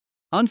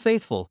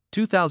Unfaithful,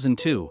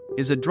 2002,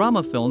 is a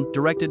drama film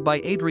directed by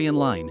Adrian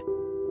Lyne.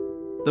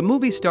 The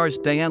movie stars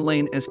Diane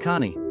Lane as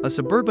Connie, a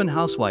suburban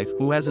housewife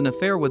who has an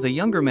affair with a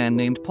younger man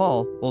named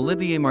Paul,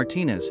 Olivier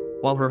Martinez,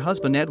 while her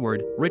husband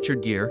Edward,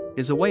 Richard Gere,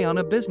 is away on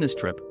a business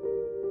trip.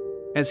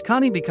 As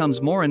Connie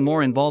becomes more and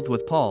more involved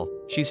with Paul,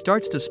 she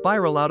starts to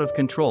spiral out of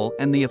control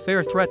and the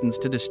affair threatens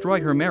to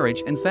destroy her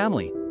marriage and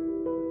family.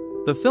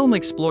 The film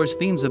explores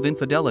themes of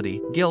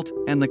infidelity, guilt,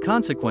 and the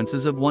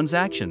consequences of one's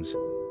actions.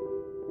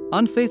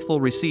 Unfaithful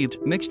received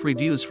mixed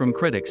reviews from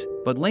critics,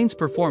 but Lane's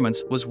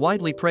performance was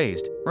widely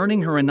praised,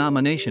 earning her a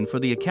nomination for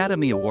the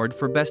Academy Award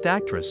for Best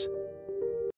Actress.